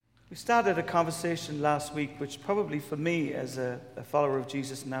We started a conversation last week, which probably for me, as a follower of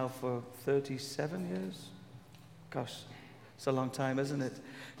Jesus now for 37 years, gosh, it's a long time, isn't it?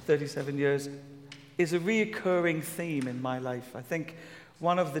 37 years, is a reoccurring theme in my life. I think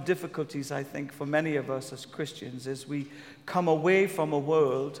one of the difficulties, for many of us as Christians is we come away from a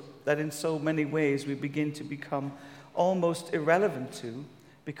world that in so many ways we begin to become almost irrelevant to,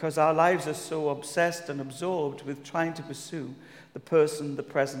 because our lives are so obsessed and absorbed with trying to pursue the person, the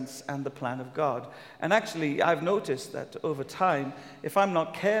presence, and the plan of God. And actually, I've noticed that over time, if I'm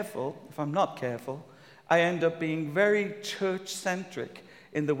not careful, I end up being very church-centric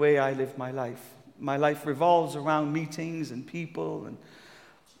in the way I live my life. My life revolves around meetings and people and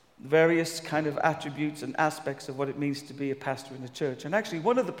various kind of attributes and aspects of what it means to be a pastor in the church. And actually,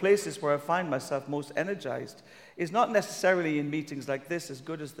 one of the places where I find myself most energized is not necessarily in meetings like this, as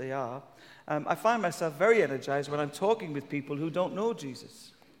good as they are. I find myself very energized when I'm talking with people who don't know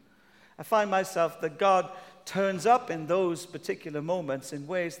Jesus. I find myself that God turns up in those particular moments in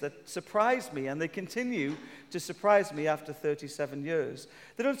ways that surprise me, and they continue to surprise me after 37 years.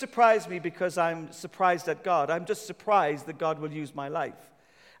 They don't surprise me because I'm surprised at God. I'm just surprised that God will use my life.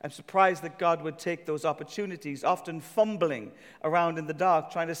 I'm surprised that God would take those opportunities, often fumbling around in the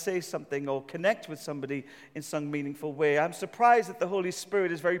dark, trying to say something or connect with somebody in some meaningful way. I'm surprised that the Holy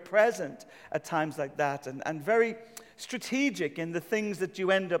Spirit is very present at times like that and very strategic in the things that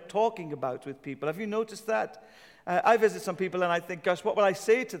you end up talking about with people. Have you noticed that? I visit some people and I think, gosh, what will I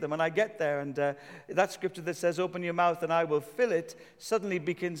say to them when I get there? And that scripture that says, open your mouth and I will fill it, suddenly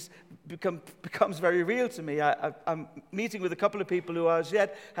becomes very real to me. I'm meeting with a couple of people who as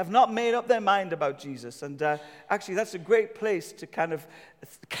yet have not made up their mind about Jesus. And actually, that's a great place to kind of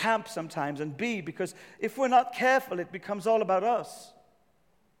camp sometimes and be, because if we're not careful, it becomes all about us.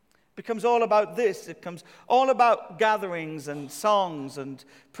 It becomes all about this. It becomes all about gatherings and songs and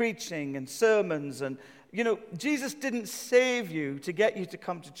preaching and sermons. And you know, Jesus didn't save you to get you to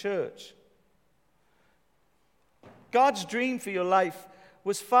come to church. God's dream for your life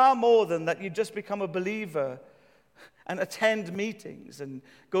was far more than that you just become a believer and attend meetings and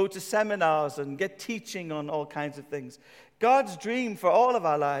go to seminars and get teaching on all kinds of things. God's dream for all of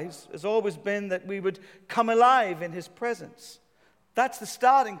our lives has always been that we would come alive in His presence. That's the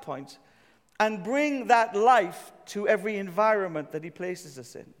starting point, and bring that life to every environment that He places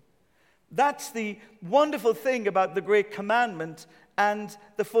us in. That's the wonderful thing about the Great Commandment and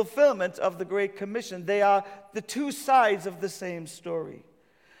the fulfillment of the Great Commission. They are the two sides of the same story.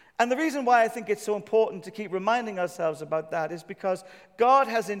 And the reason why I think it's so important to keep reminding ourselves about that is because God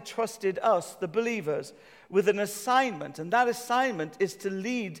has entrusted us, the believers, with an assignment. And that assignment is to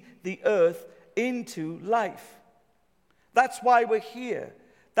lead the earth into life. That's why we're here.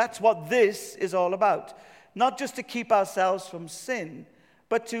 That's what this is all about. Not just to keep ourselves from sin,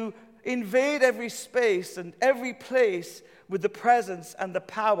 but to invade every space and every place with the presence and the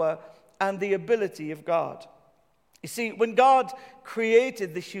power and the ability of God. You see, when God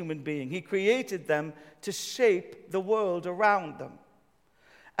created the human being, He created them to shape the world around them.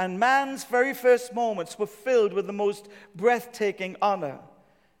 And man's very first moments were filled with the most breathtaking honor.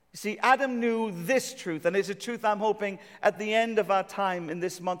 You see, Adam knew this truth, and it's a truth I'm hoping at the end of our time in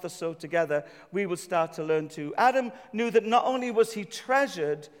this month or so together, we will start to learn too. Adam knew that not only was he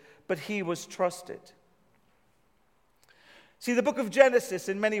treasured, but he was trusted. See, the book of Genesis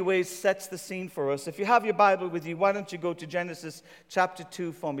in many ways sets the scene for us. If you have your Bible with you, why don't you go to Genesis chapter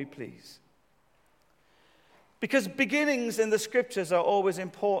 2 for me, please? Because beginnings in the scriptures are always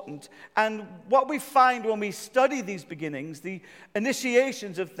important. And what we find when we study these beginnings, the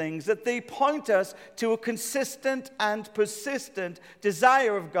initiations of things, that they point us to a consistent and persistent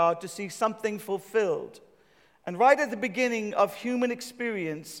desire of God to see something fulfilled. And right at the beginning of human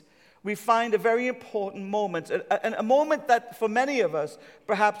experience, we find a very important moment, a moment that for many of us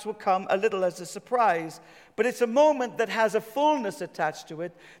perhaps will come a little as a surprise, but it's a moment that has a fullness attached to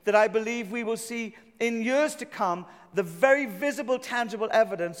it that I believe we will see in years to come the very visible, tangible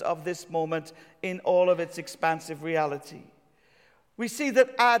evidence of this moment in all of its expansive reality. We see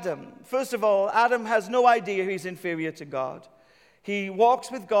that Adam, first of all, Adam has no idea he's inferior to God. He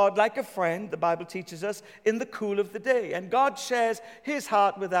walks with God like a friend, the Bible teaches us, in the cool of the day. And God shares His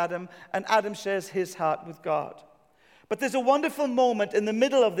heart with Adam, and Adam shares his heart with God. But there's a wonderful moment in the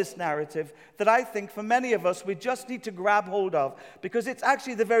middle of this narrative that I think for many of us we just need to grab hold of, because it's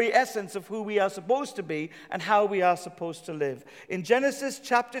actually the very essence of who we are supposed to be and how we are supposed to live. In Genesis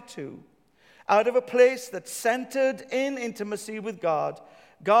chapter 2, out of a place that's centered in intimacy with God,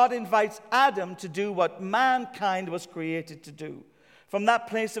 God invites Adam to do what mankind was created to do. From that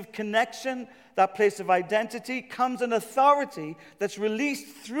place of connection, that place of identity, comes an authority that's released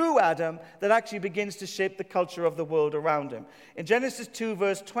through Adam that actually begins to shape the culture of the world around him. In Genesis 2,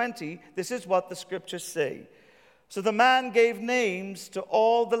 verse 20, this is what the scriptures say. So the man gave names to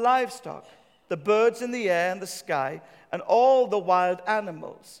all the livestock, the birds in the air and the sky, and all the wild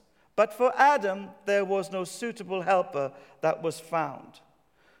animals. But for Adam, there was no suitable helper that was found.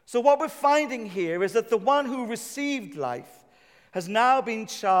 So what we're finding here is that the one who received life has now been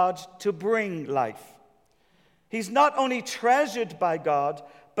charged to bring life. He's not only treasured by God,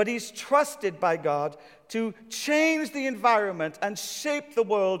 but he's trusted by God to change the environment and shape the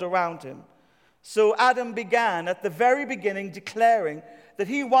world around him. So Adam began at the very beginning declaring that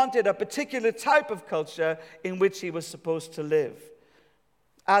he wanted a particular type of culture in which he was supposed to live.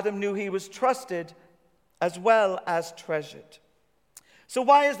 Adam knew he was trusted as well as treasured. So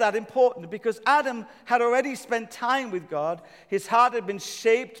why is that important? Because Adam had already spent time with God. His heart had been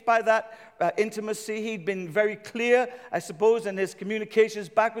shaped by that intimacy. He'd been very clear, I suppose, in his communications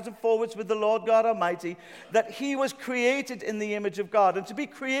backwards and forwards with the Lord God Almighty, that he was created in the image of God. And to be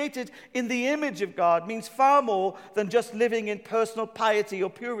created in the image of God means far more than just living in personal piety or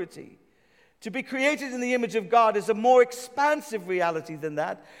purity. To be created in the image of God is a more expansive reality than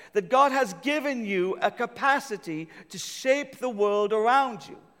that God has given you a capacity to shape the world around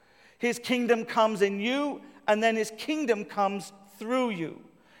you. His kingdom comes in you, and then his kingdom comes through you.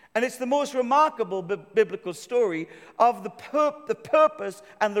 And it's the most remarkable biblical story of the purpose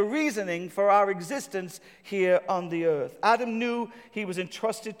and the reasoning for our existence here on the earth. Adam knew he was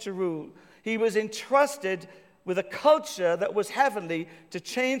entrusted to rule. He was entrusted with a culture that was heavenly to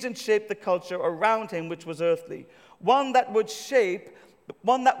change and shape the culture around him, which was earthly. One that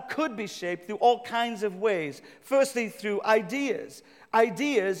could be shaped through all kinds of ways. Firstly, through ideas.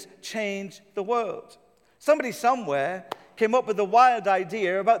 Ideas change the world. Somebody somewhere came up with a wild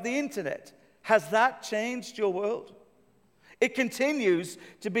idea about the internet. Has that changed your world? It continues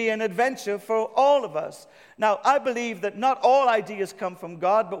to be an adventure for all of us. Now, I believe that not all ideas come from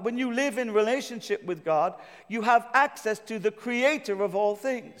God, but when you live in relationship with God, you have access to the creator of all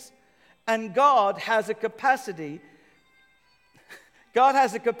things. And God has a capacity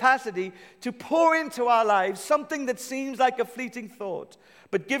to pour into our lives something that seems like a fleeting thought.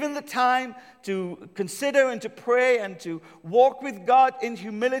 But given the time to consider and to pray and to walk with God in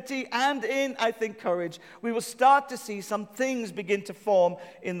humility and in, I think, courage, we will start to see some things begin to form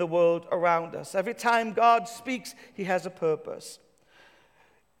in the world around us. Every time God speaks, he has a purpose.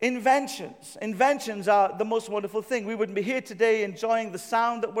 Inventions are the most wonderful thing. We wouldn't be here today enjoying the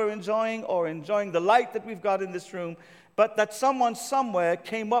sound that we're enjoying or enjoying the light that we've got in this room, but that someone somewhere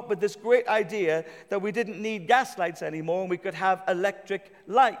came up with this great idea that we didn't need gas lights anymore and we could have electric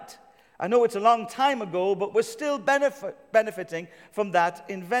light. I know it's a long time ago, but we're still benefiting from that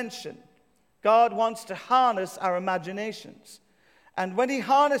invention. God wants to harness our imaginations. And when he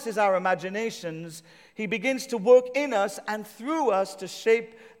harnesses our imaginations, he begins to work in us and through us to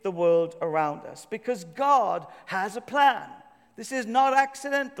shape the world around us. Because God has a plan. This is not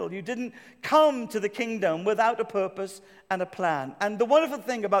accidental. You didn't come to the kingdom without a purpose and a plan. And the wonderful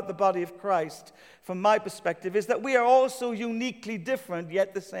thing about the body of Christ, from my perspective, is that we are all so uniquely different,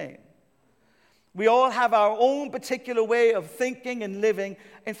 yet the same. We all have our own particular way of thinking and living.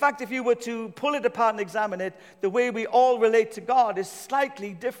 In fact, if you were to pull it apart and examine it, the way we all relate to God is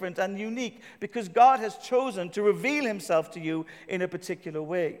slightly different and unique because God has chosen to reveal himself to you in a particular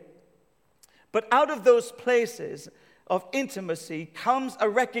way. But out of those places of intimacy comes a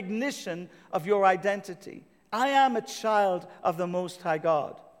recognition of your identity. I am a child of the Most High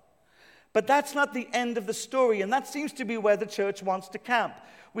God. But that's not the end of the story, and that seems to be where the church wants to camp.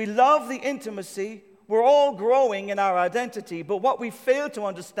 We love the intimacy. We're all growing in our identity, but what we fail to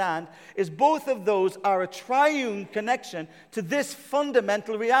understand is both of those are a triune connection to this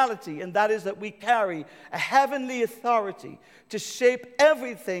fundamental reality, and that is that we carry a heavenly authority to shape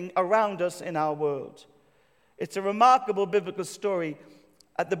everything around us in our world. It's a remarkable biblical story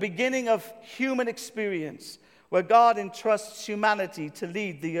at the beginning of human experience where God entrusts humanity to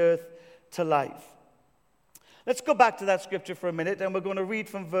lead the earth to life. Let's go back to that scripture for a minute, and we're going to read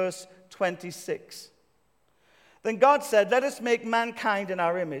from verse 26. Then God said, "Let us make mankind in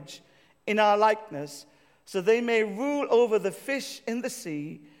our image, in our likeness, so they may rule over the fish in the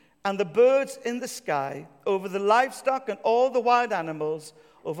sea and the birds in the sky, over the livestock and all the wild animals,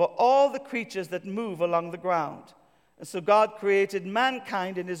 over all the creatures that move along the ground." And so God created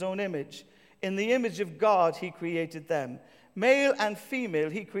mankind in his own image. In the image of God he created them. Male and female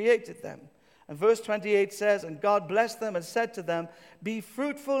he created them. And verse 28 says, "And God blessed them and said to them, 'Be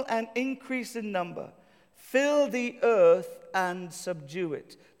fruitful and increase in number. Fill the earth and subdue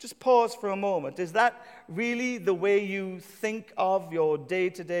it. Just pause for a moment. Is that really the way you think of your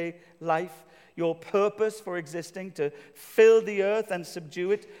day-to-day life? Your purpose for existing, to fill the earth and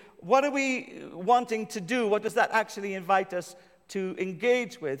subdue it? What are we wanting to do? What does that actually invite us to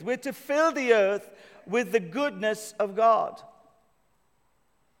engage with? We're to fill the earth with the goodness of God.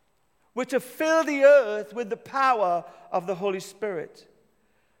 We're to fill the earth with the power of the Holy Spirit.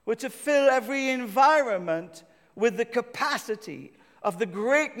 We're to fill every environment with the capacity of the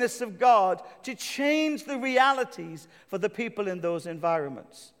greatness of God to change the realities for the people in those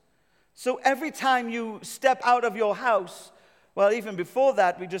environments. So every time you step out of your house, well, even before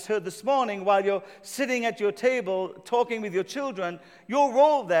that, we just heard this morning, while you're sitting at your table talking with your children, your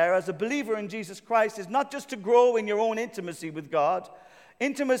role there as a believer in Jesus Christ is not just to grow in your own intimacy with God.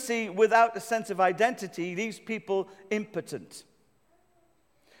 Intimacy without a sense of identity leaves people impotent.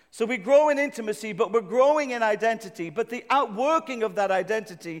 So we grow in intimacy, but we're growing in identity. But the outworking of that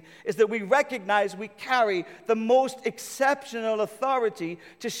identity is that we recognize we carry the most exceptional authority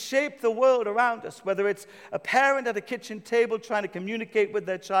to shape the world around us. Whether it's a parent at a kitchen table trying to communicate with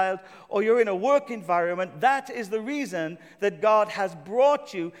their child, or you're in a work environment, that is the reason that God has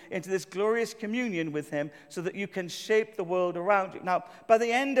brought you into this glorious communion with Him, so that you can shape the world around you. Now, by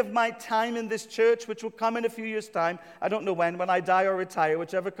the end of my time in this church, which will come in a few years' time, I don't know when I die or retire,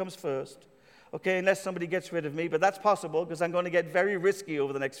 whichever comes first, okay, unless somebody gets rid of me, but that's possible because I'm going to get very risky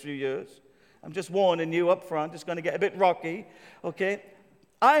over the next few years. I'm just warning you up front, it's going to get a bit rocky, okay?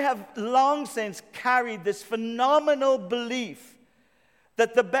 I have long since carried this phenomenal belief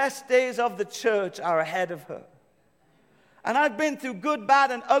that the best days of the church are ahead of her. And I've been through good, bad,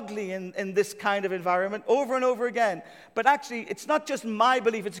 and ugly in this kind of environment over and over again. But actually, it's not just my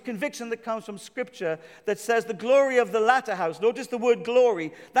belief. It's a conviction that comes from Scripture that says the glory of the latter house. Notice the word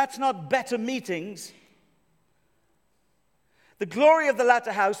glory. That's not better meetings. The glory of the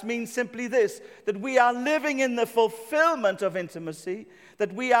latter house means simply this, that we are living in the fulfillment of intimacy,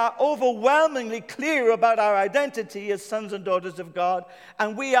 that we are overwhelmingly clear about our identity as sons and daughters of God,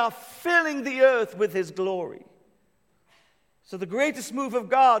 and we are filling the earth with His glory. So the greatest move of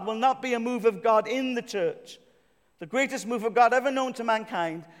God will not be a move of God in the church. The greatest move of God ever known to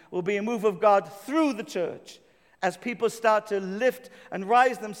mankind will be a move of God through the church, as people start to lift and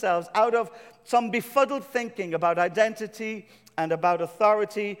rise themselves out of some befuddled thinking about identity and about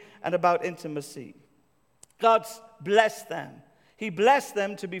authority and about intimacy. God's blessed them. He blessed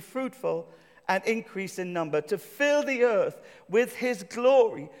them to be fruitful and increase in number, to fill the earth with His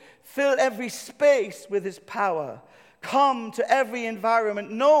glory, fill every space with His power. Come to every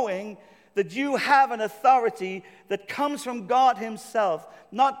environment knowing that you have an authority that comes from God Himself,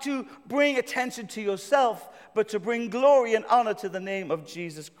 not to bring attention to yourself, but to bring glory and honor to the name of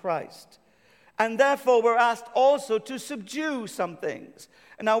Jesus Christ. And therefore, we're asked also to subdue some things.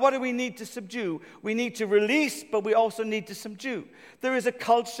 And now, what do we need to subdue? We need to release, but we also need to subdue. There is a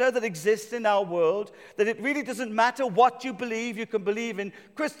culture that exists in our world that it really doesn't matter what you believe. You can believe in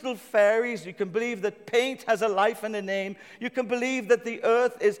crystal fairies. You can believe that paint has a life and a name. You can believe that the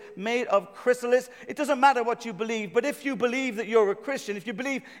earth is made of chrysalis. It doesn't matter what you believe. But if you believe that you're a Christian, if you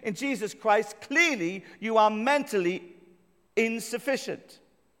believe in Jesus Christ, clearly you are mentally insufficient.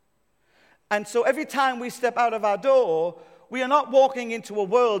 And so every time we step out of our door, we are not walking into a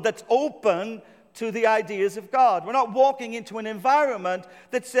world that's open to the ideas of God. We're not walking into an environment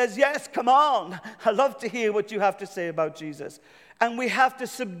that says, yes, come on, I love to hear what you have to say about Jesus. And we have to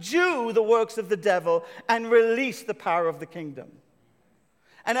subdue the works of the devil and release the power of the kingdom.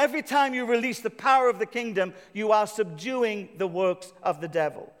 And every time you release the power of the kingdom, you are subduing the works of the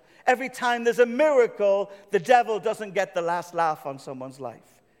devil. Every time there's a miracle, the devil doesn't get the last laugh on someone's life.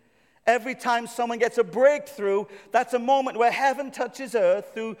 Every time someone gets a breakthrough, that's a moment where heaven touches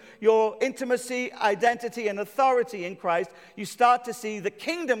earth through your intimacy, identity, and authority in Christ. You start to see the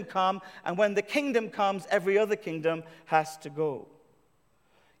kingdom come, and when the kingdom comes, every other kingdom has to go.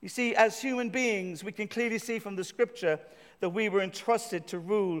 You see, as human beings, we can clearly see from the Scripture that we were entrusted to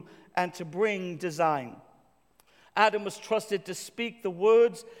rule and to bring design. Adam was trusted to speak the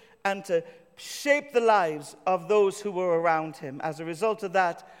words and to shape the lives of those who were around him. As a result of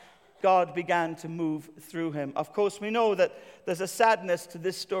that, God began to move through him. Of course, we know that there's a sadness to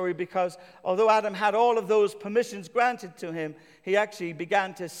this story because although Adam had all of those permissions granted to him, he actually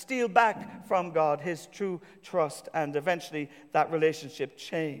began to steal back from God his true trust, and eventually that relationship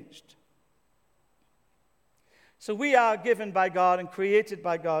changed. So we are given by God and created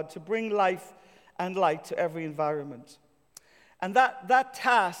by God to bring life and light to every environment. And that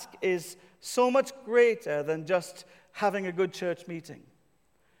task is so much greater than just having a good church meeting.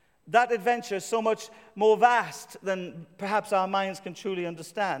 That adventure is so much more vast than perhaps our minds can truly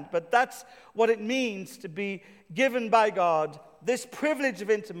understand. But that's what it means to be given by God this privilege of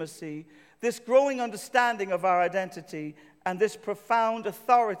intimacy, this growing understanding of our identity, and this profound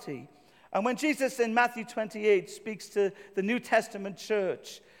authority. And when Jesus in Matthew 28 speaks to the New Testament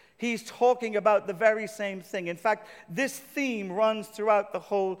church, he's talking about the very same thing. In fact, this theme runs throughout the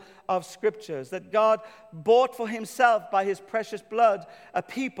whole of Scriptures, that God bought for himself by his precious blood a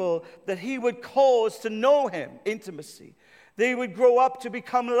people that he would cause to know him, intimacy. They would grow up to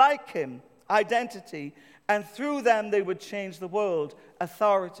become like him, identity, and through them they would change the world,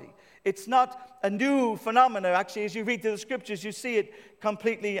 authority. It's not a new phenomenon. Actually, as you read through the Scriptures, you see it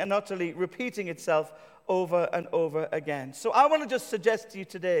completely and utterly repeating itself over and over again. So I want to just suggest to you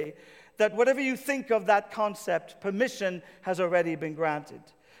today that whatever you think of that concept, permission has already been granted.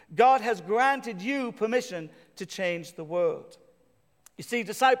 God has granted you permission to change the world. You see,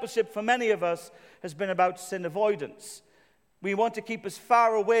 discipleship for many of us has been about sin avoidance. We want to keep as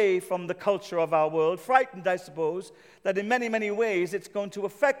far away from the culture of our world, frightened, I suppose, that in many, many ways it's going to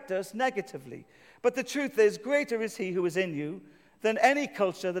affect us negatively. But the truth is, greater is he who is in you than any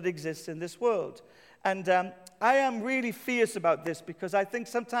culture that exists in this world. And I am really fierce about this because I think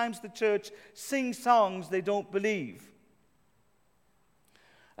sometimes the church sings songs they don't believe.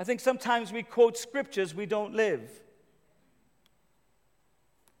 I think sometimes we quote scriptures we don't live.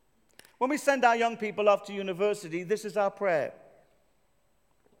 When we send our young people off to university, this is our prayer.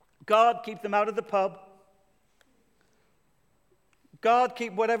 God, keep them out of the pub. God,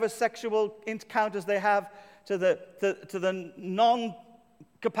 keep whatever sexual encounters they have to the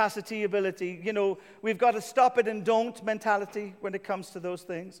non-capacity ability. You know, we've got a stop it and don't mentality when it comes to those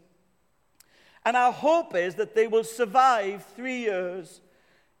things. And our hope is that they will survive 3 years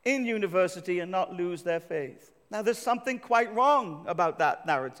in university and not lose their faith. Now, there's something quite wrong about that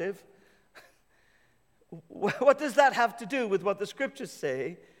narrative. What does that have to do with what the Scriptures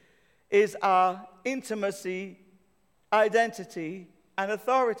say is our intimacy, identity, and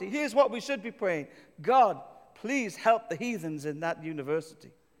authority? Here's what we should be praying. God, please help the heathens in that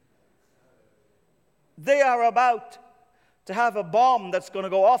university. They are about to have a bomb that's going to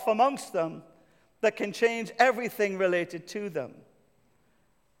go off amongst them that can change everything related to them.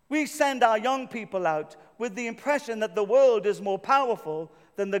 We send our young people out with the impression that the world is more powerful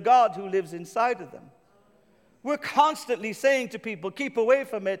than the God who lives inside of them. We're constantly saying to people, keep away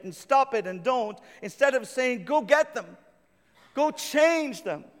from it and stop it and don't, instead of saying, go get them. Go change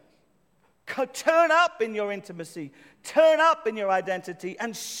them. Turn up in your intimacy. Turn up in your identity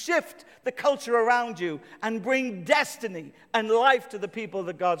and shift the culture around you and bring destiny and life to the people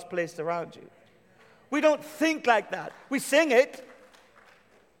that God's placed around you. We don't think like that. We sing it.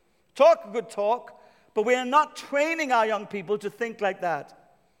 Talk a good talk, but we are not training our young people to think like that.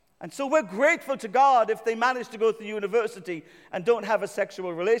 And so we're grateful to God if they manage to go to university and don't have a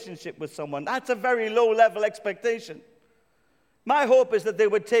sexual relationship with someone. That's a very low-level expectation. My hope is that they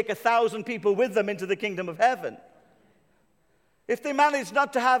would take 1,000 people with them into the kingdom of heaven. If they manage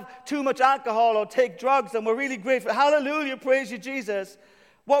not to have too much alcohol or take drugs, then we're really grateful. Hallelujah, praise you, Jesus.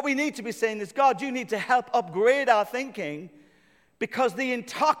 What we need to be saying is, God, you need to help upgrade our thinking, because the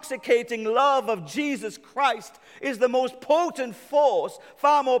intoxicating love of Jesus Christ is the most potent force,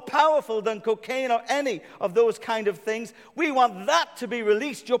 far more powerful than cocaine or any of those kind of things. We want that to be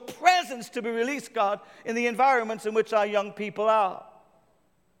released, your presence to be released, God, in the environments in which our young people are.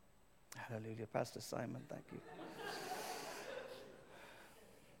 Hallelujah, Pastor Simon, thank you.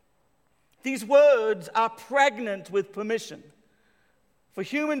 These words are pregnant with permission for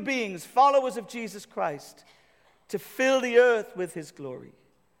human beings, followers of Jesus Christ, to fill the earth with his glory,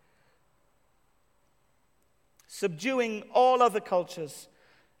 subduing all other cultures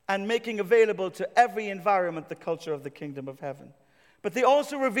and making available to every environment the culture of the kingdom of heaven. But they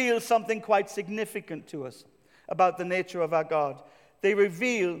also reveal something quite significant to us about the nature of our God. They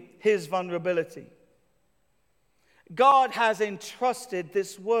reveal his vulnerability. God has entrusted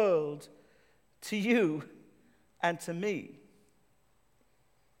this world to you and to me.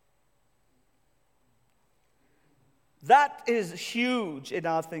 That is huge in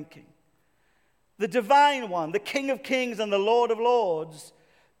our thinking. The divine one, the King of Kings and the Lord of Lords,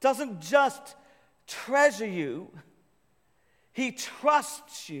 doesn't just treasure you, he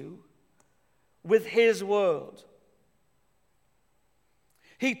trusts you with his world.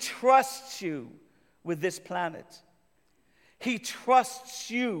 He trusts you with this planet. He trusts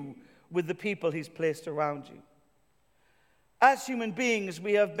you with the people he's placed around you. As human beings,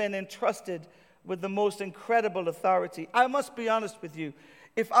 we have been entrusted with the most incredible authority. I must be honest with you.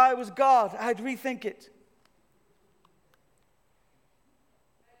 If I was God, I'd rethink it.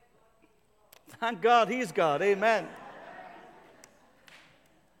 Thank God he's God. Amen.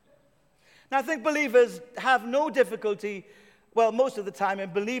 Now, I think believers have no difficulty, well, most of the time,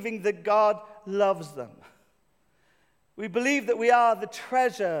 in believing that God loves them. We believe that we are the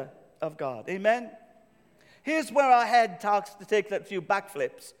treasure of God. Amen? Here's where our head starts to take that few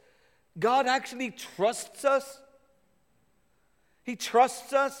backflips. God actually trusts us. He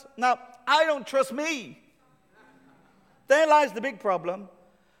trusts us. Now, I don't trust me. There lies the big problem.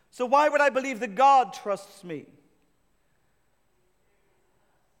 So why would I believe that God trusts me?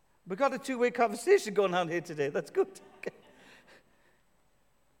 We've got a two-way conversation going on here today. That's good.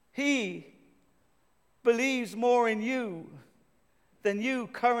 He believes more in you than you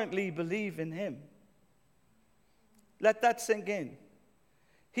currently believe in him. Let that sink in.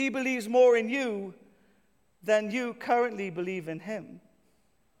 He believes more in you than you currently believe in him.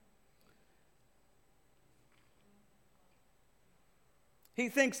 He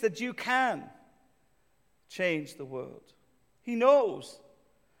thinks that you can change the world. He knows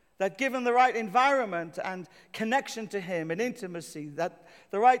that given the right environment and connection to him and intimacy, that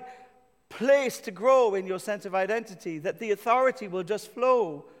the right place to grow in your sense of identity, that the authority will just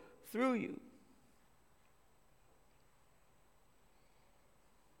flow through you.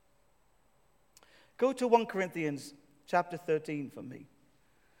 Go to 1 Corinthians chapter 13 for me.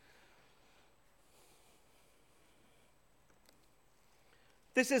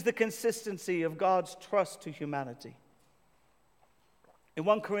 This is the consistency of God's trust to humanity. In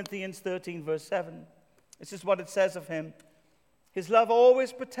 1 Corinthians 13, verse 7, this is what it says of him. His love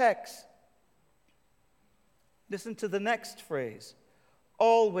always protects. Listen to the next phrase.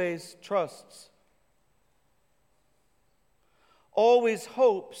 Always trusts. Always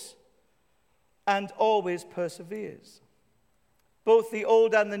hopes. And always perseveres. Both the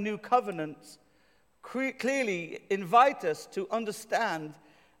old and the new covenants clearly invite us to understand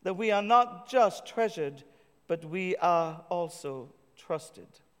that we are not just treasured, but we are also trusted.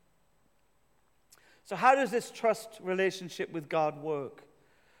 So how does this trust relationship with God work?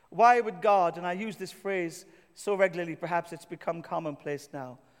 Why would God, and I use this phrase so regularly, perhaps it's become commonplace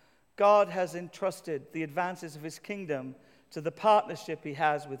now, God has entrusted the advances of his kingdom to the partnership he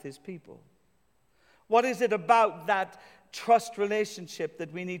has with his people. What is it about that trust relationship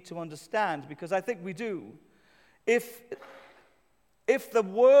that we need to understand? Because I think we do. If the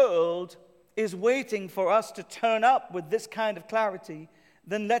world is waiting for us to turn up with this kind of clarity,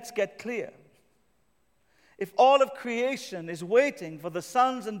 then let's get clear. If all of creation is waiting for the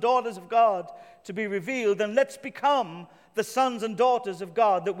sons and daughters of God to be revealed, then let's become the sons and daughters of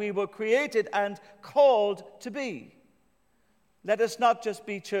God that we were created and called to be. Let us not just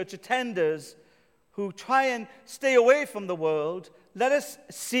be church attenders who try and stay away from the world. Let us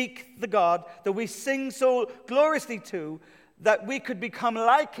seek the God that we sing so gloriously to, that we could become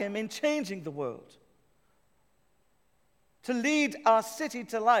like him in changing the world. To lead our city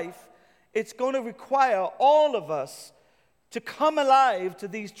to life, it's going to require all of us to come alive to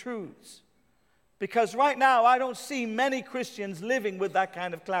these truths. Because right now, I don't see many Christians living with that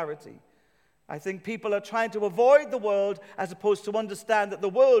kind of clarity. I think people are trying to avoid the world as opposed to understand that the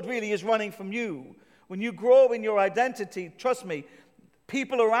world really is running from you. When you grow in your identity, trust me,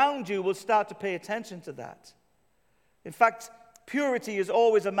 people around you will start to pay attention to that. In fact, purity is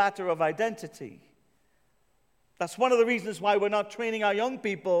always a matter of identity. That's one of the reasons why we're not training our young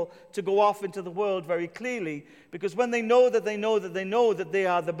people to go off into the world very clearly, because when they know that they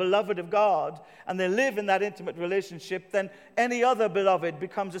are the beloved of God and they live in that intimate relationship, then any other beloved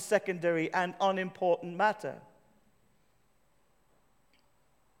becomes a secondary and unimportant matter.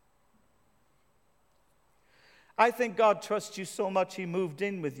 I think God trusts you so much he moved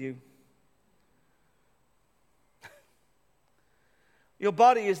in with you. Your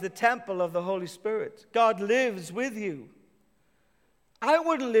body is the temple of the Holy Spirit. God lives with you. I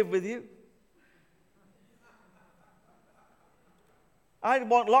wouldn't live with you. I'd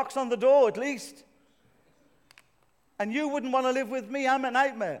want locks on the door at least. And you wouldn't want to live with me. I'm a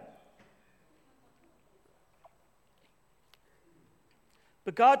nightmare.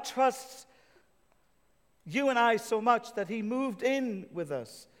 But God trusts you and I so much that he moved in with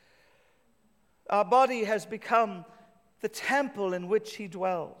us. Our body has become the temple in which he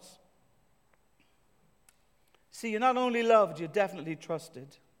dwells. See, you're not only loved, you're definitely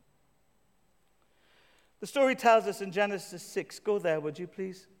trusted. The story tells us in Genesis 6, go there, would you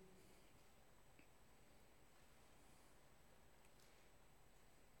please?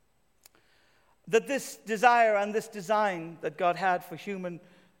 That this desire and this design that God had for human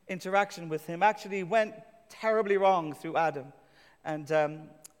interaction with him actually went terribly wrong through Adam. And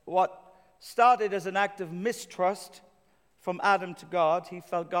what started as an act of mistrust from Adam to God. He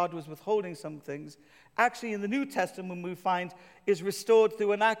felt God was withholding some things. Actually, in the New Testament, we find is restored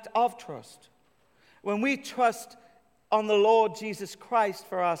through an act of trust. When we trust on the Lord Jesus Christ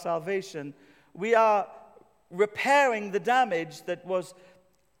for our salvation, we are repairing the damage that was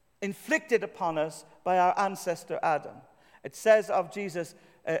inflicted upon us by our ancestor Adam. It says of Jesus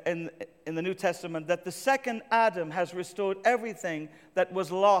in the New Testament that the second Adam has restored everything that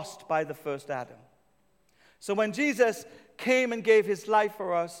was lost by the first Adam. So when Jesus came and gave his life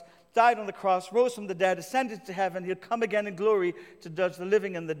for us, died on the cross, rose from the dead, ascended to heaven, he'll come again in glory to judge the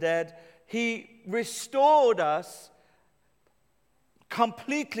living and the dead. He restored us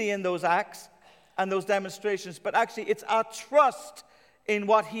completely in those acts and those demonstrations. But actually, it's our trust in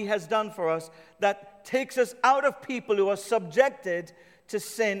what he has done for us that takes us out of people who are subjected to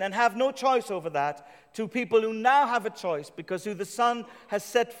sin and have no choice over that, to people who now have a choice, because who the Son has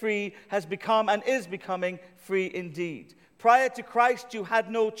set free has become and is becoming free indeed. Prior to Christ, you had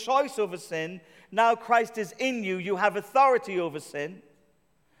no choice over sin. Now Christ is in you. You have authority over sin.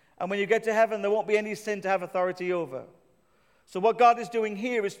 And when you get to heaven, there won't be any sin to have authority over. So what God is doing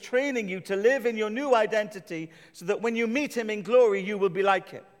here is training you to live in your new identity so that when you meet him in glory, you will be like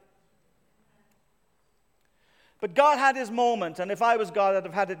him. But God had his moment, and if I was God, I'd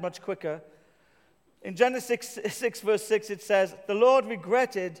have had it much quicker. In Genesis 6 verse 6, it says, "The Lord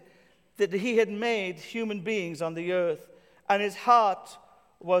regretted that he had made human beings on the earth, and his heart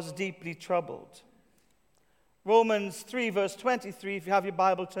was deeply troubled." Romans 3 verse 23, if you have your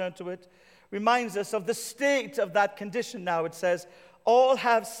Bible, turn to it, reminds us of the state of that condition now. It says, "All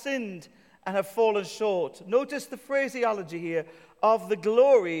have sinned and have fallen short." Notice the phraseology here, of the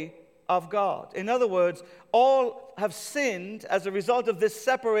glory of God. In other words, all have sinned as a result of this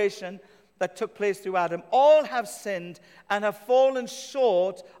separation that took place through Adam. All have sinned and have fallen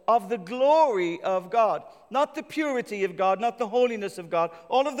short of the glory of God. Not the purity of God, not the holiness of God.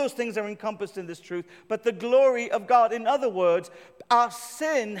 All of those things are encompassed in this truth, but the glory of God. In other words, our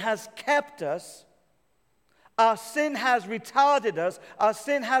sin has kept us. Our sin has retarded us. Our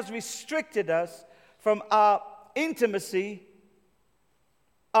sin has restricted us from our intimacy,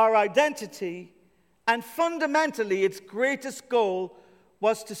 our identity, and fundamentally, its greatest goal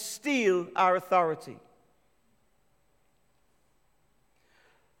was to steal our authority.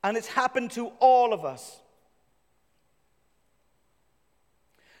 And it's happened to all of us.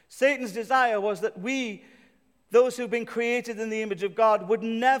 Satan's desire was that we, those who've been created in the image of God, would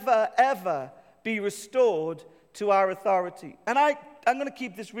never, ever be restored to our authority. And I'm going to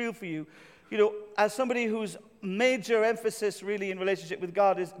keep this real for you. You know, as somebody whose major emphasis really in relationship with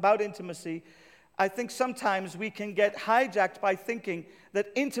God is about intimacy, I think sometimes we can get hijacked by thinking that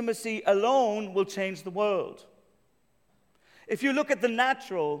intimacy alone will change the world. If you look at the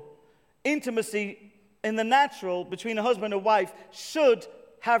natural, intimacy in the natural between a husband and wife should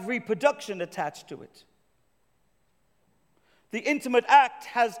have reproduction attached to it. The intimate act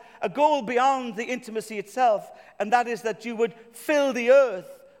has a goal beyond the intimacy itself, and that is that you would fill the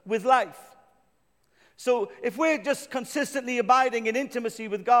earth with life. So if we're just consistently abiding in intimacy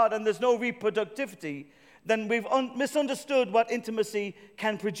with God and there's no reproductivity, then we've misunderstood what intimacy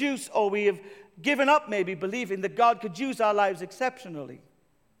can produce, or we have given up maybe believing that God could use our lives exceptionally.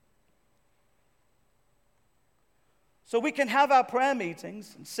 So we can have our prayer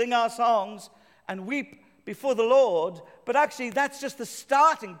meetings and sing our songs and weep before the Lord, but actually that's just the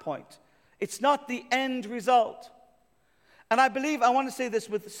starting point. It's not the end result. And I believe, I want to say this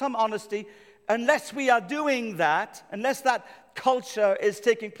with some honesty, unless we are doing that, unless that culture is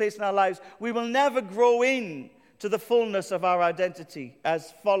taking place in our lives, we will never grow in to the fullness of our identity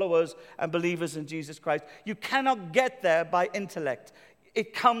as followers and believers in Jesus Christ. You cannot get there by intellect.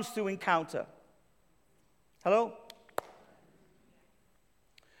 It comes through encounter. Hello?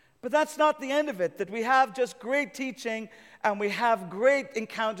 But that's not the end of it, that we have just great teaching and we have great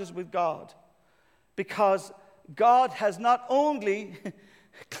encounters with God. Because God has not only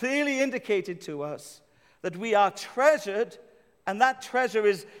clearly indicated to us that we are treasured, and that treasure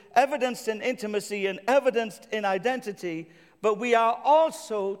is evidenced in intimacy and evidenced in identity, but we are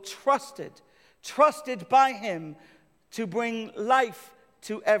also trusted by him to bring life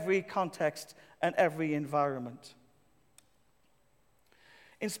to every context and every environment.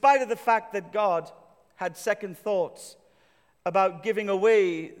 In spite of the fact that God had second thoughts about giving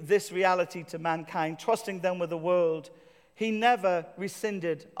away this reality to mankind, trusting them with the world, he never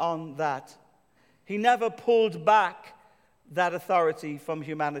rescinded on that. He never pulled back that authority from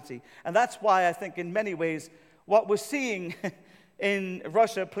humanity. And that's why I think in many ways what we're seeing in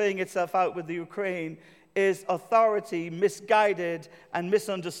Russia playing itself out with the Ukraine is authority misguided and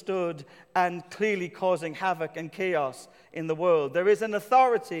misunderstood and clearly causing havoc and chaos in the world. There is an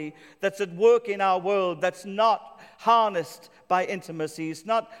authority that's at work in our world that's not harnessed by intimacy. It's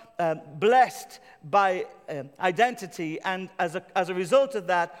not blessed by identity. And as a result of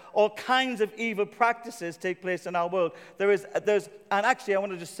that, all kinds of evil practices take place in our world. And actually, I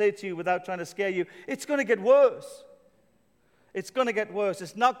want to just say to you, without trying to scare you, it's going to get worse. It's going to get worse.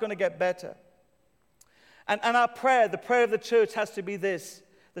 It's not going to get better. And our prayer, the prayer of the church, has to be this.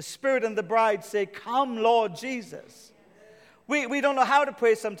 The Spirit and the bride say, "Come, Lord Jesus." We don't know how to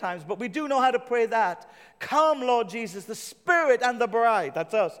pray sometimes, but we do know how to pray that. "Come, Lord Jesus." The Spirit and the bride,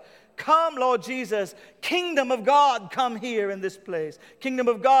 that's us. "Come, Lord Jesus. Kingdom of God, come here in this place. Kingdom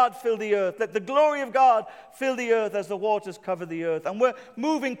of God, fill the earth. Let the glory of God fill the earth as the waters cover the earth." And we're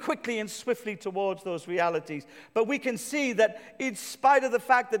moving quickly and swiftly towards those realities. But we can see that in spite of the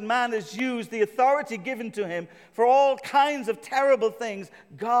fact that man has used the authority given to him for all kinds of terrible things,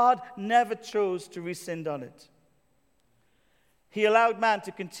 God never chose to rescind on it. He allowed man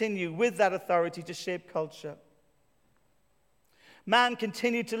to continue with that authority to shape culture. Man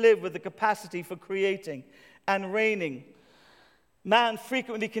continued to live with the capacity for creating and reigning. Man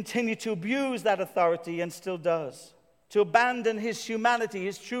frequently continued to abuse that authority and still does, to abandon his humanity,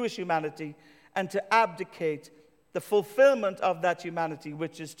 his truest humanity, and to abdicate the fulfillment of that humanity,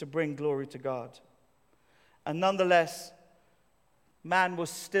 which is to bring glory to God. And nonetheless, man was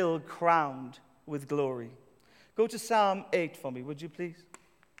still crowned with glory. Go to Psalm 8 for me, would you please?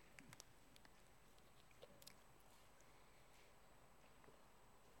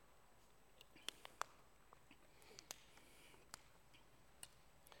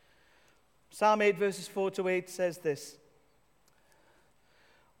 Psalm 8, verses 4 to 8 says this: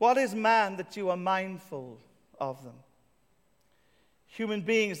 "What is man that you are mindful of them? Human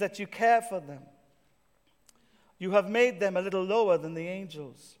beings that you care for them. You have made them a little lower than the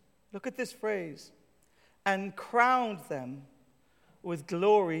angels." Look at this phrase. "And crowned them with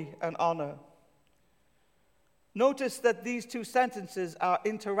glory and honor." Notice that these two sentences are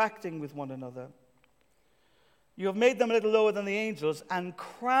interacting with one another. You have made them a little lower than the angels and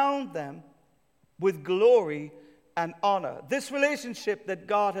crowned them with glory and honor. This relationship that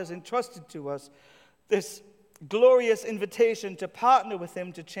God has entrusted to us, this glorious invitation to partner with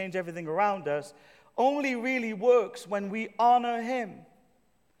him to change everything around us, only really works when we honor him.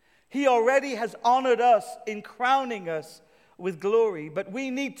 He already has honored us in crowning us with glory, but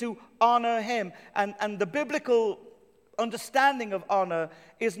we need to honor him. And the biblical understanding of honor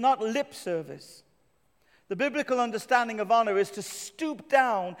is not lip service. The biblical understanding of honor is to stoop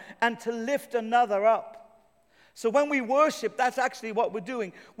down and to lift another up. So when we worship, that's actually what we're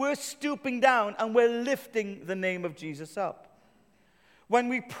doing. We're stooping down and we're lifting the name of Jesus up. When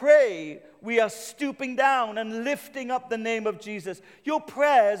we pray, we are stooping down and lifting up the name of Jesus. Your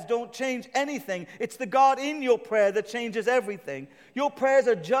prayers don't change anything. It's the God in your prayer that changes everything. Your prayers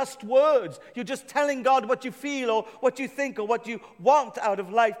are just words. You're just telling God what you feel or what you think or what you want out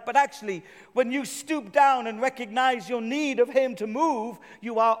of life. But actually, when you stoop down and recognize your need of him to move,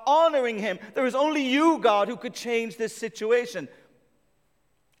 you are honoring him. There is only you, God, who could change this situation.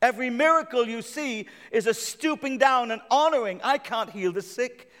 Every miracle you see is a stooping down and honoring. I can't heal the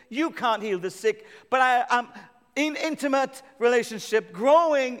sick. You can't heal the sick. But I'm in intimate relationship,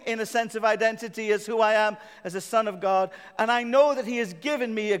 growing in a sense of identity as who I am as a son of God. And I know that he has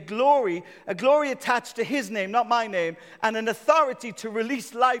given me a glory attached to his name, not my name, and an authority to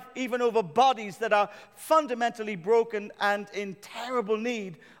release life even over bodies that are fundamentally broken and in terrible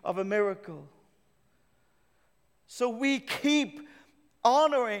need of a miracle. So we keep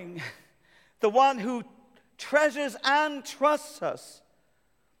honoring the one who treasures and trusts us.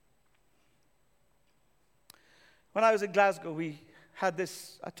 When I was in Glasgow, we had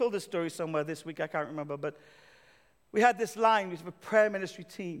this, I told this story somewhere this week, I can't remember, but we had this line with a prayer ministry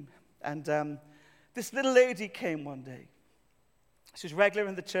team, and this little lady came one day. She was regular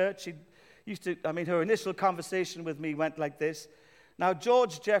in the church. Her initial conversation with me went like this: "Now,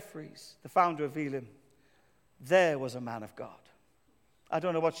 George Jeffreys, the founder of Elim, there was a man of God." I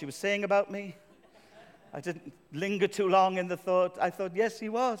don't know what she was saying about me. I didn't linger too long in the thought. I thought, yes, he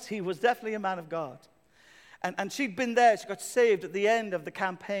was. He was definitely a man of God. And she'd been there. She got saved at the end of the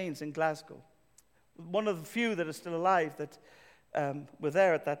campaigns in Glasgow. One of the few that are still alive that were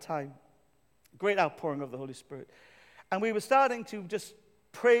there at that time. Great outpouring of the Holy Spirit. And we were starting to just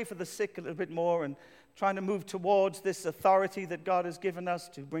pray for the sick a little bit more and trying to move towards this authority that God has given us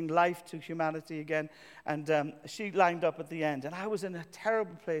to bring life to humanity again. And she lined up at the end. And I was in a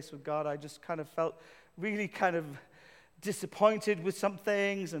terrible place with God. I just kind of felt really kind of disappointed with some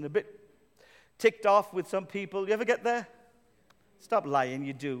things and a bit ticked off with some people. You ever get there? Stop lying,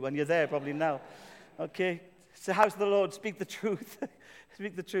 you do, and you're there probably now. Okay? It's the house of the Lord, speak the truth.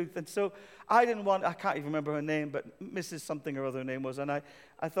 Speak the truth. And so I can't even remember her name, but Mrs. something or other her name was, and I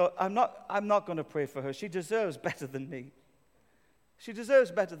thought, I'm not going to pray for her. She deserves better than me. She deserves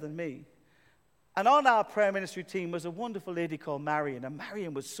better than me. And on our prayer ministry team was a wonderful lady called Marion, and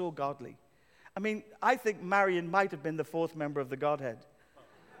Marion was so godly. I mean, I think Marion might have been the fourth member of the Godhead.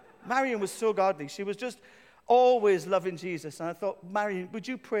 Marion was so godly. She was just always loving Jesus. And I thought, Marion, would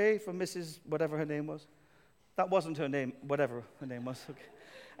you pray for Mrs. whatever her name was? That wasn't her name, whatever her name was. Okay.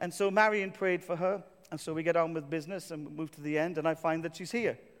 And so Marion prayed for her. And so we get on with business and move to the end, and I find that she's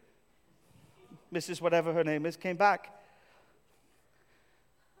here. Mrs. whatever her name is came back.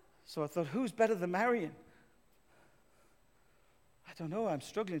 So I thought, who's better than Marion? I don't know. I'm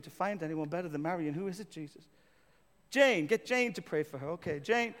struggling to find anyone better than Marion. Who is it, Jesus? Jane. Get Jane to pray for her. Okay,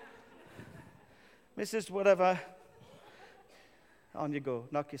 Jane. Mrs. whatever. On you go.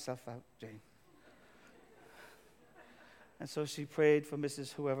 Knock yourself out, Jane. And so she prayed for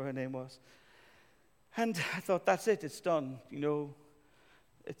Mrs. whoever her name was. And I thought, that's it. It's done. You know,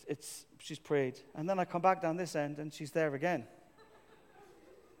 she's prayed. And then I come back down this end, and she's there again.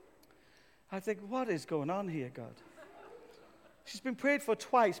 I think, what is going on here, God? She's been prayed for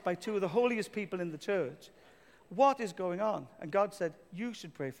twice by two of the holiest people in the church. What is going on? And God said, you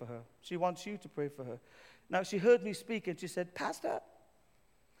should pray for her. She wants you to pray for her. Now, she heard me speak, and she said, Pastor,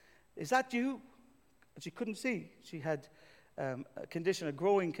 is that you? And she couldn't see. She had a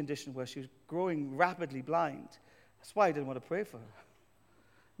growing condition where she was growing rapidly blind. That's why I didn't want to pray for her.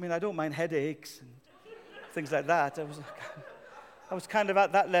 I mean, I don't mind headaches and things like that. I was kind of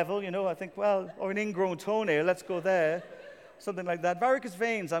at that level, you know. I think, well, or an ingrown toenail, let's go there. Something like that. Varicose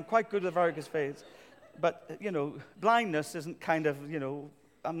veins, I'm quite good with varicose veins. But, you know, blindness isn't kind of, you know,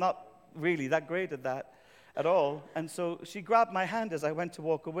 I'm not really that great at that at all. And so she grabbed my hand as I went to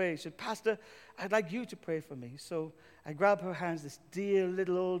walk away. She said, Pastor, I'd like you to pray for me. So I grabbed her hands, this dear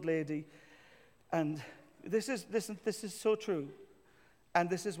little old lady. And this is so true. And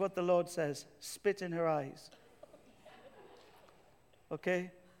this is what the Lord says, spit in her eyes. Okay?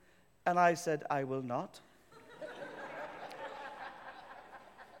 And I said, I will not.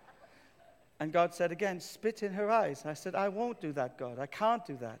 And God said again, spit in her eyes. And I said, I won't do that, God. I can't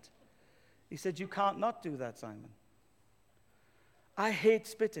do that. He said, you can't not do that, Simon. I hate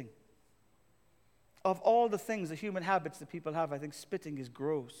spitting. Of all the things, the human habits that people have, I think spitting is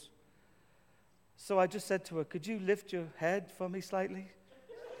gross. So I just said to her, could you lift your head for me slightly?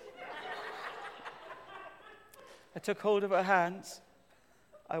 I took hold of her hands.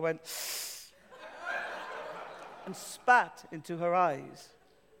 I went and spat into her eyes.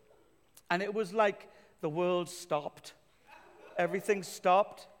 And it was like the world stopped. Everything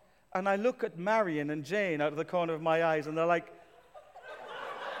stopped. And I look at Marion and Jane out of the corner of my eyes, and they're like,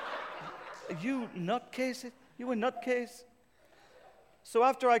 you nutcase? You a nutcase? So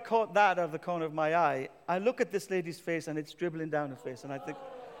after I caught that out of the corner of my eye, I look at this lady's face, and it's dribbling down her face. And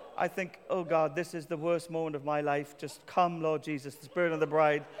I think, oh God, this is the worst moment of my life. Just come, Lord Jesus. The Spirit of the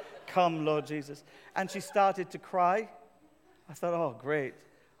bride, come, Lord Jesus. And she started to cry. I thought, oh, great.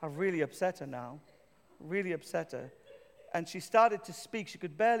 I've really upset her now. Really upset her. And she started to speak. She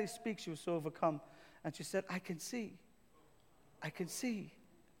could barely speak. She was so overcome. And she said, I can see. I can see.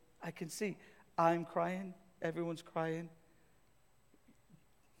 I can see. I'm crying. Everyone's crying.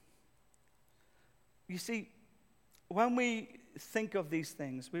 You see, when we think of these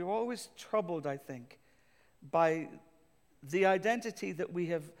things, we're always troubled, I think, by the identity that we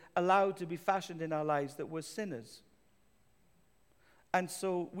have allowed to be fashioned in our lives, that we're sinners. And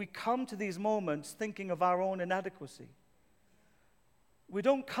so we come to these moments thinking of our own inadequacy. We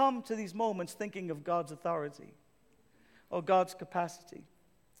don't come to these moments thinking of God's authority or God's capacity.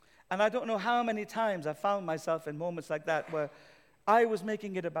 And I don't know how many times I found myself in moments like that where I was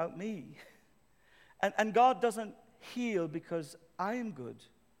making it about me. And God doesn't heal because I'm good.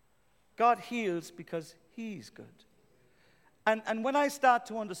 God heals because He's good. And when I start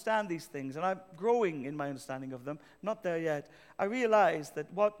to understand these things, and I'm growing in my understanding of them, not there yet, I realize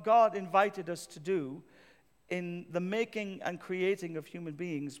that what God invited us to do in the making and creating of human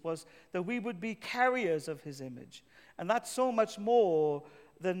beings was that we would be carriers of His image. And that's so much more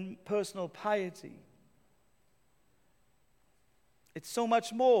than personal piety. It's so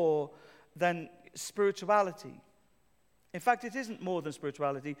much more than spirituality. In fact, it isn't more than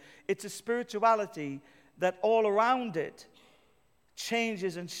spirituality. It's a spirituality that all around it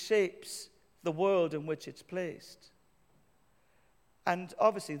changes and shapes the world in which it's placed. And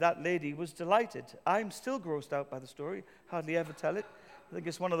obviously that lady was delighted. I'm still grossed out by the story, hardly ever tell it. I think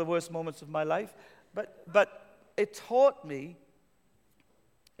it's one of the worst moments of my life. But it taught me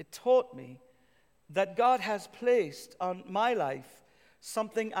that God has placed on my life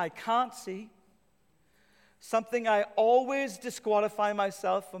something I can't see, something I always disqualify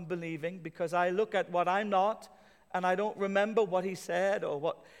myself from believing because I look at what I'm not and I don't remember what he said or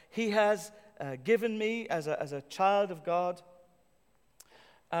what he has given me as a child of God.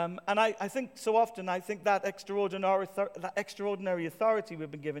 And I think so often, that extraordinary authority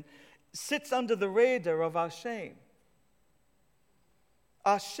we've been given sits under the radar of our shame.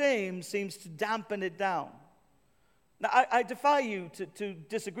 Our shame seems to dampen it down. Now, I defy you to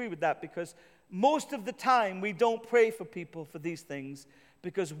disagree with that, because most of the time we don't pray for people for these things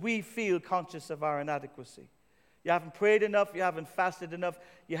because we feel conscious of our inadequacy. You haven't prayed enough, you haven't fasted enough,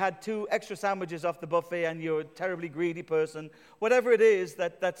 you had 2 extra sandwiches off the buffet and you're a terribly greedy person. Whatever it is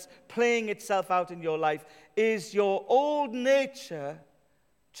that's playing itself out in your life is your old nature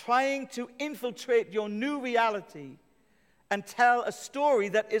trying to infiltrate your new reality and tell a story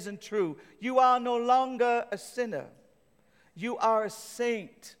that isn't true. You are no longer a sinner. You are a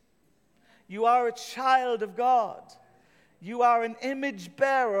saint. You are a child of God. You are an image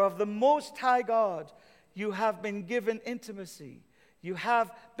bearer of the Most High God. You have been given intimacy. You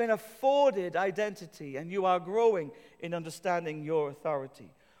have been afforded identity, and you are growing in understanding your authority.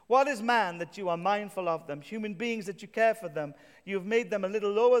 What is man that you are mindful of them? Human beings that you care for them. You have made them a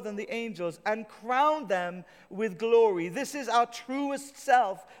little lower than the angels and crowned them with glory. This is our truest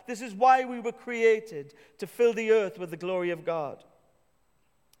self. This is why we were created, to fill the earth with the glory of God.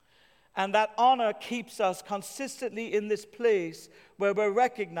 And that honor keeps us consistently in this place where we're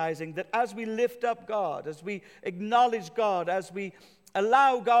recognizing that as we lift up God, as we acknowledge God, as we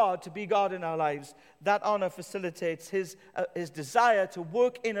allow God to be God in our lives, that honor facilitates his desire to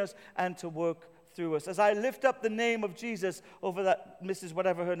work in us and to work through us. As I lift up the name of Jesus over that Mrs.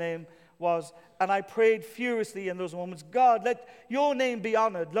 whatever her name was, and I prayed furiously in those moments, God, let your name be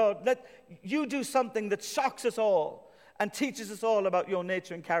honored. Lord, let you do something that shocks us all and teaches us all about your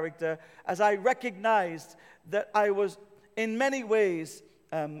nature and character, as I recognized that I was in many ways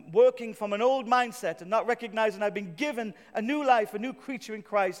working from an old mindset and not recognizing I've been given a new life, a new creature in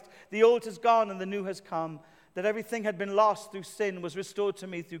Christ. The old has gone and the new has come. That everything had been lost through sin was restored to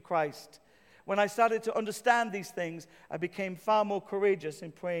me through Christ. When I started to understand these things, I became far more courageous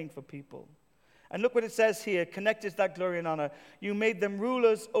in praying for people. And look what it says here, connected to that glory and honor. You made them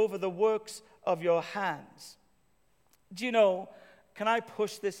rulers over the works of your hands. Do you know, can I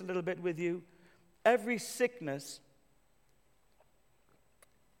push this a little bit with you? Every sickness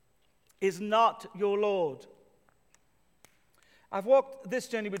is not your Lord. I've walked this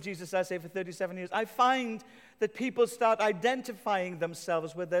journey with Jesus, I say, for 37 years. I find that people start identifying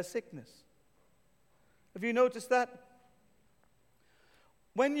themselves with their sickness. Have you noticed that?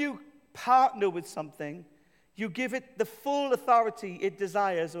 When you partner with something, you give it the full authority it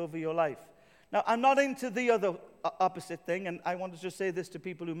desires over your life. Now, I'm not into the other opposite thing, and I want to just say this to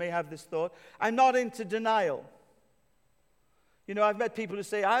people who may have this thought. I'm not into denial. You know, I've met people who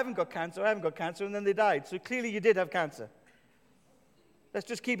say, I haven't got cancer, and then they died. So clearly you did have cancer. Let's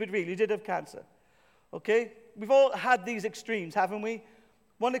just keep it real. You did have cancer. Okay? We've all had these extremes, haven't we?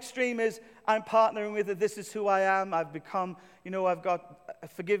 One extreme is, I'm partnering with it, this is who I am, I've become, I've got,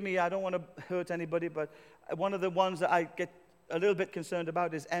 forgive me, I don't want to hurt anybody, but one of the ones that I get a little bit concerned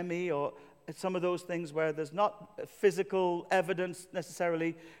about is ME, or some of those things where there's not physical evidence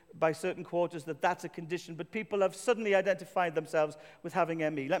necessarily by certain quarters that that's a condition, but people have suddenly identified themselves with having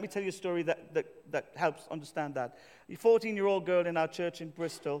ME. Let me tell you a story that helps understand that. A 14-year-old girl in our church in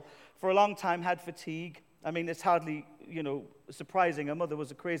Bristol, for a long time had fatigue. I mean, it's hardly, surprising. Her mother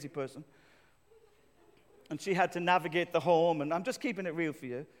was a crazy person. And she had to navigate the home, and I'm just keeping it real for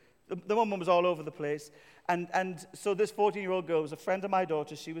you. The woman was all over the place. And so this 14-year-old girl was a friend of my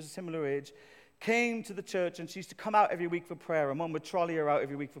daughter. She was a similar age. Came to the church, and she used to come out every week for prayer. Her mom would trolley her out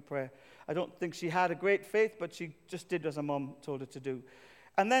every week for prayer. I don't think she had a great faith, but she just did as her mom told her to do.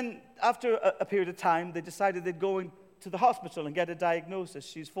 And then after a period of time, they decided they'd go to the hospital and get a diagnosis.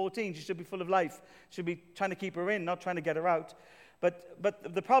 She's 14. She should be full of life. Should be trying to keep her in, not trying to get her out.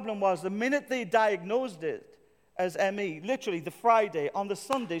 But the problem was, the minute they diagnosed it as ME, literally the Friday, on the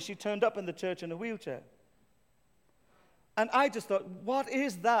Sunday, she turned up in the church in a wheelchair. And I just thought, what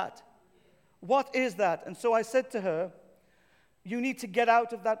is that? What is that? And so I said to her, you need to get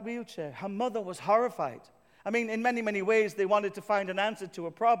out of that wheelchair. Her mother was horrified. I mean, in many, many ways, they wanted to find an answer to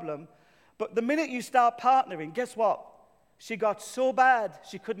a problem. But the minute you start partnering, guess what? She got so bad,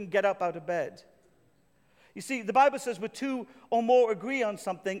 she couldn't get up out of bed. You see, the Bible says, where two or more agree on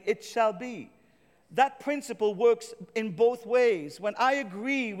something, it shall be. that principle works in both ways. When I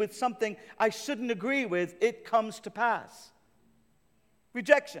agree with something I shouldn't agree with, it comes to pass.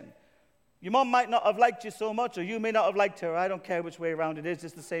 Rejection. Your mom might not have liked you so much, or you may not have liked her. I don't care which way around it is.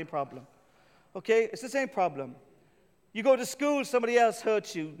 It's the same problem. Okay? It's the same problem. You go to school, somebody else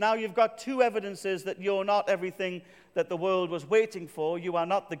hurts you. Now you've got two evidences that you're not everything that the world was waiting for. You are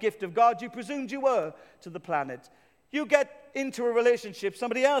not the gift of God you presumed you were to the planet. You get into a relationship,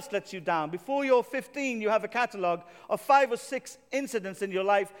 somebody else lets you down. Before you're 15, you have a catalog of 5 or 6 incidents in your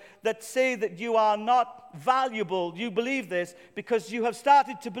life that say that you are not valuable. You believe this because you have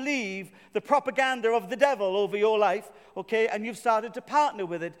started to believe the propaganda of the devil over your life, okay, and you've started to partner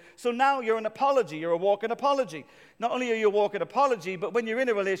with it. So now you're an apology. You're a walking apology. Not only are you a walking apology, but when you're in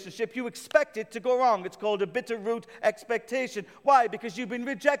a relationship, you expect it to go wrong. It's called a bitter root expectation. Why? Because you've been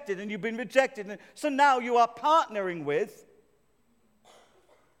rejected, and you've been rejected. And so now you are partnering with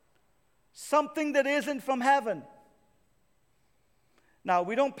something that isn't from heaven. Now,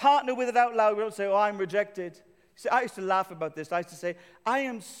 we don't partner with it out loud. We don't say, oh, I'm rejected. See, I used to laugh about this. I used to say, I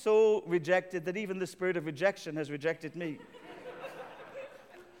am so rejected that even the spirit of rejection has rejected me.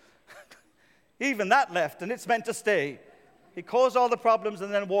 Even that left, and it's meant to stay. He caused all the problems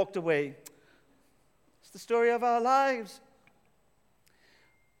and then walked away. It's the story of our lives.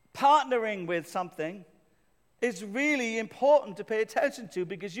 Partnering with something is really important to pay attention to,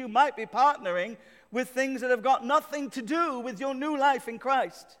 because you might be partnering with things that have got nothing to do with your new life in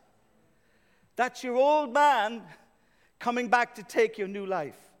Christ. That's your old man coming back to take your new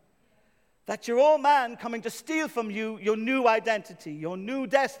life. That's your old man coming to steal from you your new identity, your new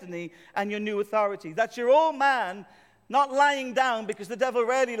destiny, and your new authority. That's your old man not lying down, because the devil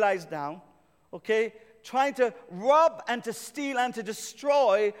rarely lies down, okay? Trying to rob and to steal and to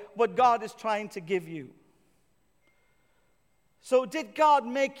destroy what God is trying to give you. So did God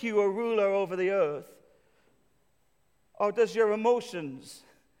make you a ruler over the earth? Or does your emotions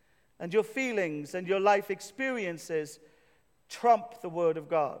and your feelings and your life experiences trump the Word of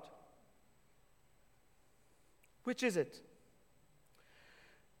God? Which is it?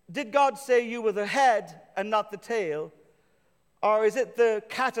 Did God say you were the head and not the tail? Or is it the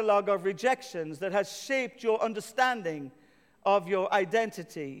catalog of rejections that has shaped your understanding of your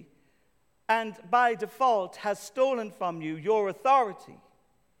identity and by default has stolen from you your authority?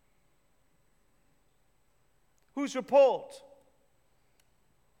 Whose report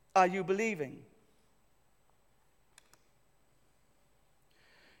are you believing?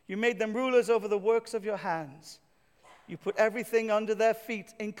 You made them rulers over the works of your hands. You put everything under their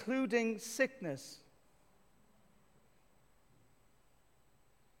feet, including sickness.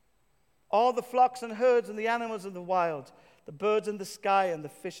 All the flocks and herds and the animals of the wild, the birds in the sky and the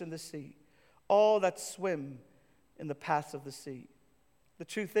fish in the sea, all that swim in the paths of the sea. The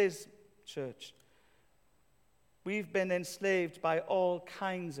truth is, church, we've been enslaved by all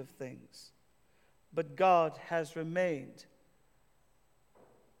kinds of things, but God has remained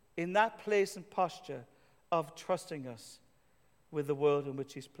in that place and posture of trusting us with the world in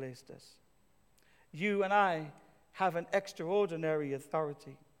which He's placed us. You and I have an extraordinary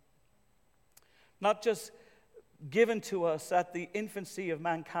authority, not just given to us at the infancy of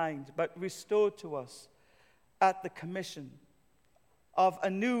mankind, but restored to us at the commission of a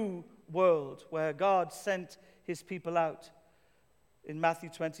new world where God sent His people out in Matthew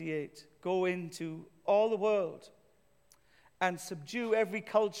 28. Go into all the world and subdue every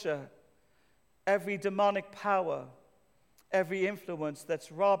culture, every demonic power, every influence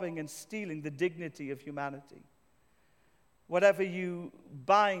that's robbing and stealing the dignity of humanity. Whatever you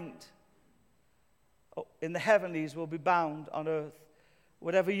bind in the heavenlies will be bound on earth.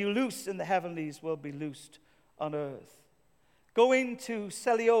 Whatever you loose in the heavenlies will be loosed on earth. Go into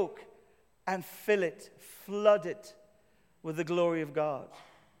Selly Oak and fill it, flood it with the glory of God.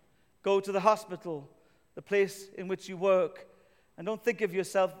 Go to the hospital, the place in which you work, and don't think of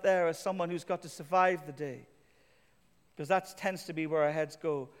yourself there as someone who's got to survive the day, because that tends to be where our heads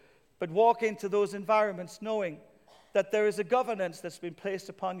go. But walk into those environments knowing that there is a governance that's been placed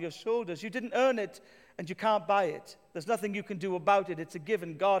upon your shoulders. You didn't earn it, and you can't buy it. There's nothing you can do about it. It's a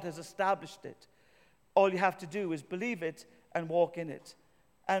given. God has established it. All you have to do is believe it and walk in it.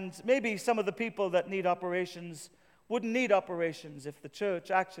 And maybe some of the people that need operations wouldn't need operations if the church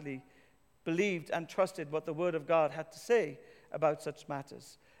actually believed and trusted what the Word of God had to say about such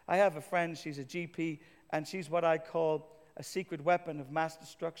matters. I have a friend, she's a GP, and she's what I call a secret weapon of mass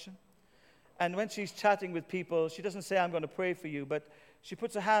destruction. And when she's chatting with people, she doesn't say, I'm going to pray for you, but she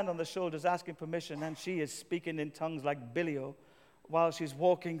puts a hand on the shoulders asking permission, and she is speaking in tongues like Billy-O while she's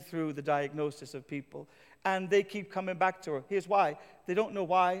walking through the diagnosis of people. And they keep coming back to her. Here's why. They don't know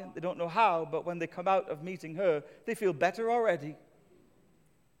why, they don't know how, but when they come out of meeting her, they feel better already.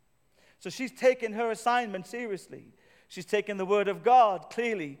 So she's taken her assignment seriously. She's taken the word of God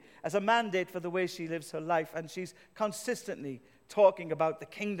clearly as a mandate for the way she lives her life. And she's consistently talking about the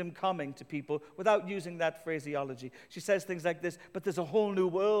kingdom coming to people without using that phraseology. She says things like this, but there's a whole new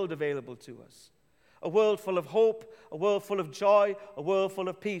world available to us. A world full of hope, a world full of joy, a world full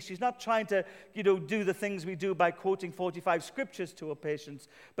of peace. She's not trying to, do the things we do by quoting 45 scriptures to her patients,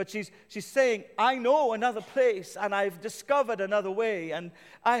 but she's saying, I know another place, and I've discovered another way, and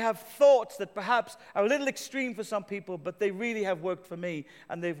I have thoughts that perhaps are a little extreme for some people, but they really have worked for me,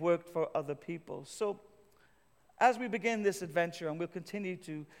 and they've worked for other people. So, as we begin this adventure, and we'll continue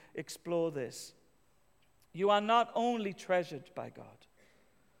to explore this, you are not only treasured by God,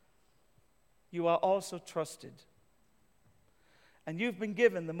 you are also trusted. And you've been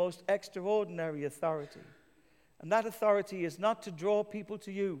given the most extraordinary authority. And that authority is not to draw people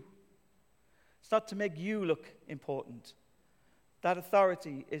to you. It's not to make you look important. That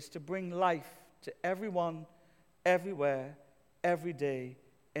authority is to bring life to everyone, everywhere, every day,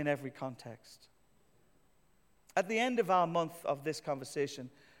 in every context. At the end of our month of this conversation,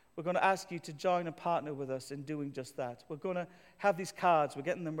 we're going to ask you to join and partner with us in doing just that. We're going to have these cards. We're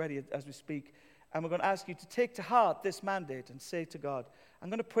getting them ready as we speak. And we're going to ask you to take to heart this mandate and say to God, I'm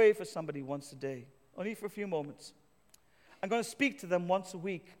going to pray for somebody once a day, only for a few moments. I'm going to speak to them once a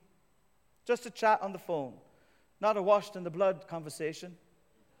week, just a chat on the phone, not a washed in the blood conversation.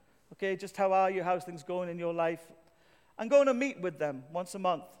 Okay, just how are you? How's things going in your life? I'm going to meet with them once a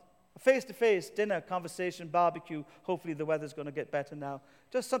month. A face-to-face dinner, conversation, barbecue. Hopefully the weather's going to get better now.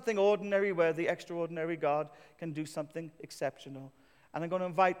 Just something ordinary where the extraordinary God can do something exceptional. And I'm going to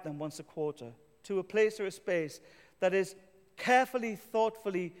invite them once a quarter to a place or a space that is carefully,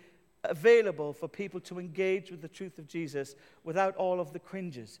 thoughtfully available for people to engage with the truth of Jesus without all of the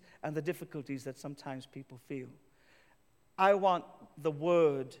cringes and the difficulties that sometimes people feel. I want the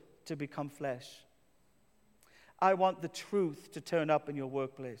Word to become flesh. I want the truth to turn up in your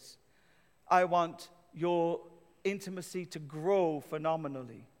workplace. I want your intimacy to grow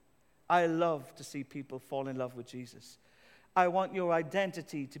phenomenally. I love to see people fall in love with Jesus. I want your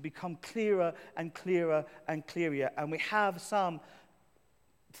identity to become clearer and clearer and clearer. And we have some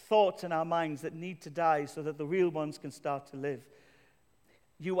thoughts in our minds that need to die so that the real ones can start to live.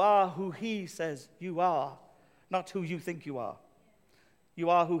 You are who He says you are, not who you think you are. You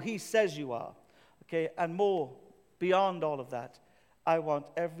are who He says you are. Okay, and more, beyond all of that, I want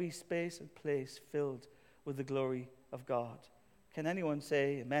every space and place filled with the glory of God. Can anyone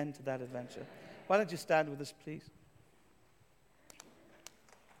say amen to that adventure? Why don't you stand with us, please?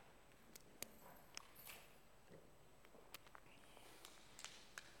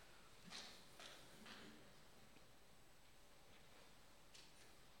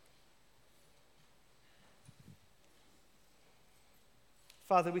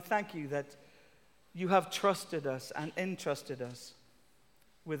 Father, we thank you that you have trusted us and entrusted us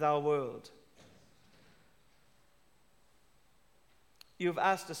with our world. You have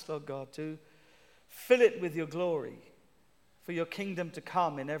asked us, Lord God, to fill it with your glory for your kingdom to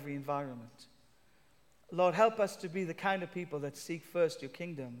come in every environment. Lord, help us to be the kind of people that seek first your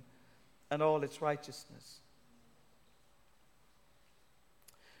kingdom and all its righteousness.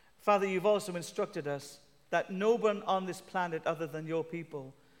 Father, you've also instructed us that no one on this planet other than your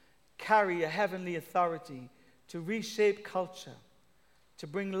people carry a heavenly authority to reshape culture, to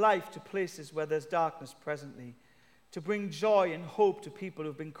bring life to places where there's darkness presently, to bring joy and hope to people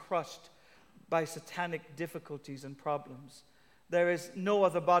who've been crushed by satanic difficulties and problems. There is no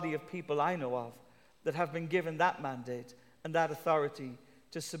other body of people I know of that have been given that mandate and that authority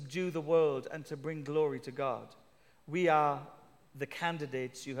to subdue the world and to bring glory to God. We are the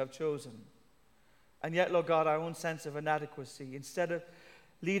candidates you have chosen. And yet, Lord God, our own sense of inadequacy, instead of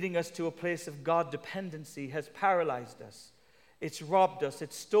leading us to a place of God dependency, has paralyzed us. It's robbed us.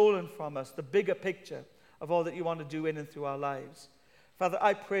 It's stolen from us the bigger picture of all that you want to do in and through our lives. Father,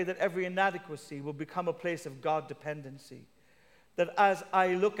 I pray that every inadequacy will become a place of God dependency. That as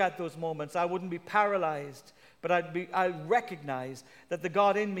I look at those moments, I wouldn't be paralyzed, but I'd recognize that the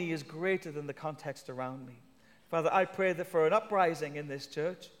God in me is greater than the context around me. Father, I pray that for an uprising in this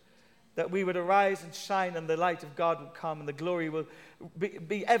church, that we would arise and shine and the light of God would come and the glory will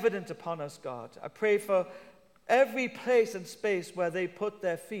be evident upon us, God. I pray for every place and space where they put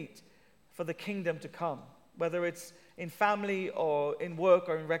their feet for the kingdom to come, whether it's in family or in work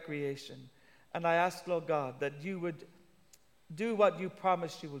or in recreation. And I ask, Lord God, that you would do what you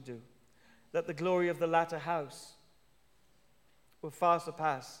promised you will do, that the glory of the latter house will far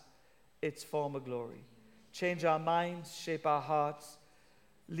surpass its former glory. Change our minds, shape our hearts,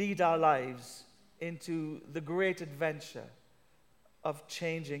 lead our lives into the great adventure of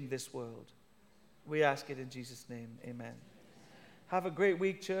changing this world. We ask it in Jesus' name. Amen. Have a great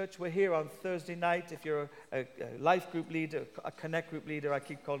week, church. We're here on Thursday night. If you're a life group leader, a connect group leader, I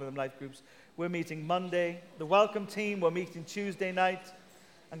keep calling them life groups. We're meeting Monday. The welcome team, we're meeting Tuesday night.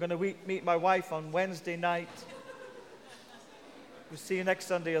 I'm going to meet my wife on Wednesday night. We'll see you next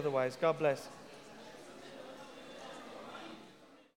Sunday otherwise. God bless.